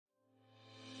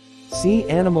Sea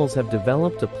animals have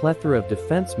developed a plethora of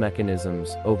defense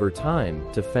mechanisms over time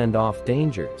to fend off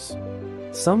dangers.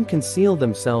 Some conceal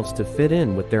themselves to fit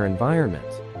in with their environment.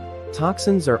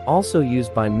 Toxins are also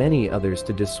used by many others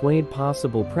to dissuade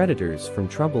possible predators from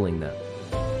troubling them.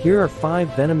 Here are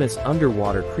 5 venomous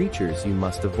underwater creatures you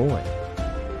must avoid.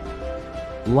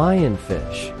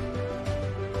 Lionfish.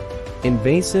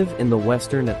 Invasive in the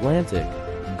western Atlantic,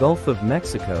 Gulf of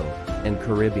Mexico, and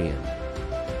Caribbean.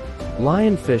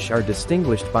 Lionfish are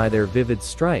distinguished by their vivid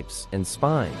stripes and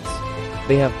spines.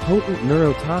 They have potent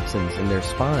neurotoxins in their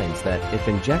spines that, if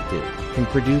injected, can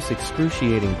produce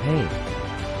excruciating pain.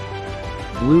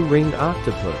 Blue-ringed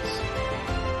octopus.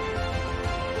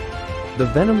 The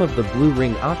venom of the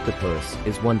blue-ringed octopus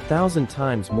is 1,000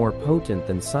 times more potent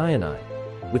than cyanide.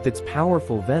 With its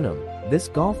powerful venom, this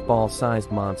golf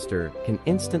ball-sized monster can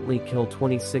instantly kill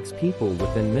 26 people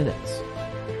within minutes.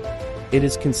 It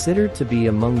is considered to be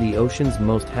among the ocean's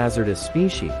most hazardous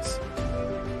species.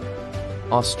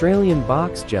 Australian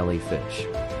box jellyfish.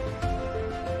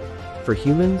 For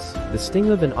humans, the sting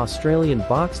of an Australian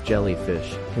box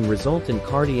jellyfish can result in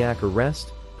cardiac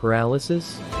arrest,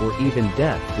 paralysis, or even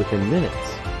death within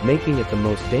minutes, making it the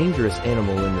most dangerous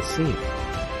animal in the sea.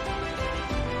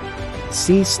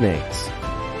 Sea snakes.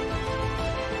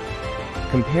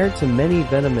 Compared to many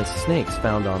venomous snakes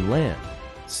found on land,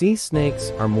 sea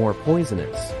snakes are more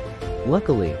poisonous.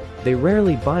 Luckily, they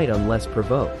rarely bite unless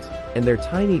provoked, and their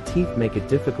tiny teeth make it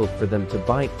difficult for them to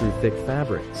bite through thick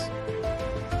fabrics.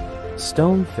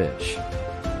 Stonefish.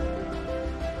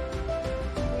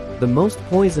 The most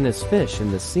poisonous fish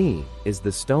in the sea is the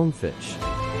stonefish.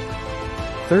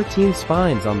 13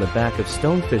 spines on the back of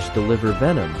stonefish deliver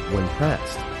venom when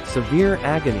pressed. Severe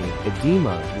agony,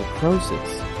 edema,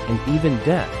 necrosis, and even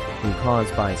death can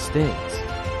caused by stings.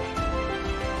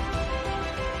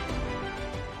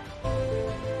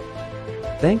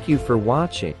 Thank you for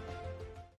watching.